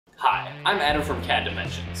I'm Adam from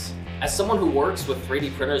CADimensions. As someone who works with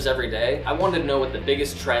 3D printers every day, I wanted to know what the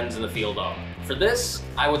biggest trends in the field are. For this,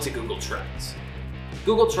 I went to Google Trends.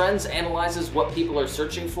 Google Trends analyzes what people are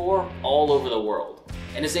searching for all over the world,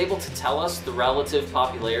 and is able to tell us the relative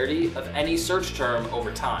popularity of any search term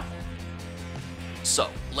over time. So,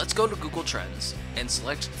 let's go to Google Trends and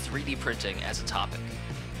select 3D printing as a topic.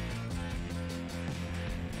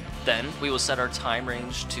 Then, we will set our time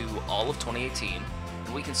range to all of 2018,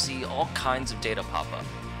 and we can see all kinds of data pop up.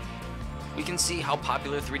 We can see how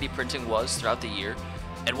popular 3D printing was throughout the year,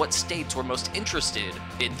 and what states were most interested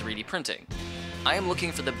in 3D printing. I am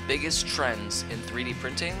looking for the biggest trends in 3D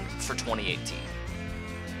printing for 2018.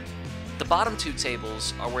 The bottom two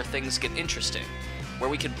tables are where things get interesting, where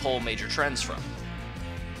we can pull major trends from.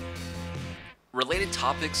 Related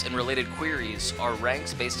topics and related queries are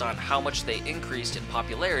ranked based on how much they increased in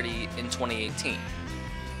popularity in 2018.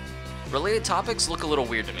 Related topics look a little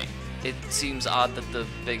weird to me. It seems odd that the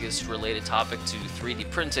biggest related topic to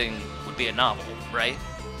 3D printing would be a novel, right?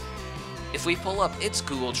 If we pull up its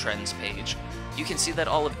Google Trends page, you can see that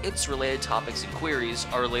all of its related topics and queries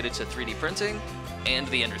are related to 3D printing and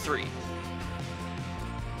the Ender 3.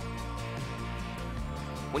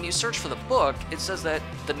 When you search for the book, it says that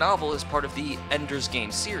the novel is part of the Ender's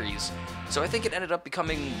Game series, so I think it ended up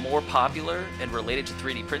becoming more popular and related to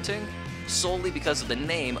 3D printing solely because of the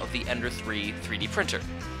name of the Ender 3 3D printer.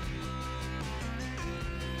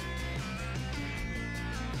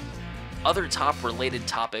 Other top related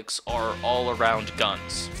topics are all around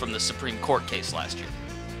guns, from the Supreme Court case last year.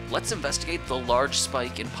 Let's investigate the large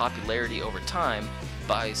spike in popularity over time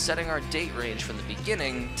by setting our date range from the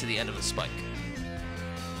beginning to the end of the spike.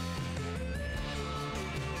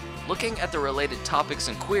 Looking at the related topics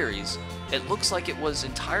and queries, it looks like it was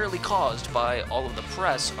entirely caused by all of the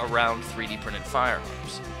press around 3D printed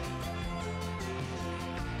firearms.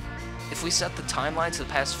 If we set the timeline to the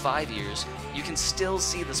past 5 years, you can still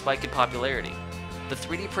see the spike in popularity. The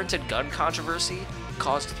 3D printed gun controversy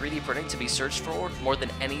caused 3D printing to be searched for more than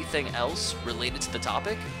anything else related to the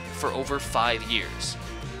topic for over 5 years.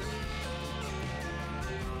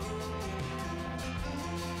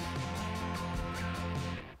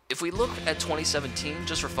 If we look at 2017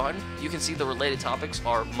 just for fun, you can see the related topics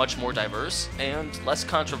are much more diverse and less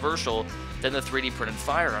controversial than the 3D printed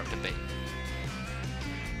firearm debate.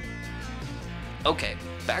 Okay,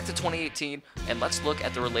 back to 2018, and let's look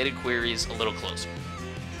at the related queries a little closer.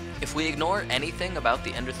 If we ignore anything about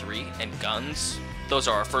the Ender 3 and guns, those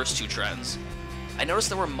are our first two trends, I noticed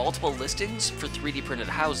there were multiple listings for 3D printed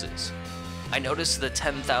houses. I noticed the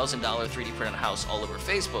 $10,000 3D printed house all over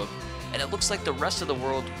Facebook, and it looks like the rest of the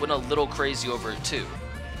world went a little crazy over it too.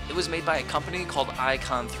 It was made by a company called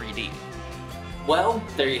Icon 3D. Well,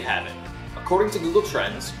 there you have it. According to Google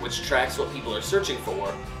Trends, which tracks what people are searching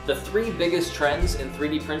for, the three biggest trends in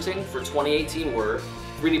 3D printing for 2018 were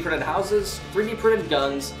 3D printed houses, 3D printed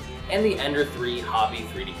guns, and the Ender 3 hobby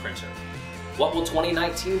 3D printer. What will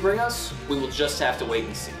 2019 bring us? We will just have to wait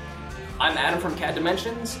and see. I'm Adam from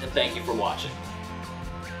CADimensions, and thank you for watching.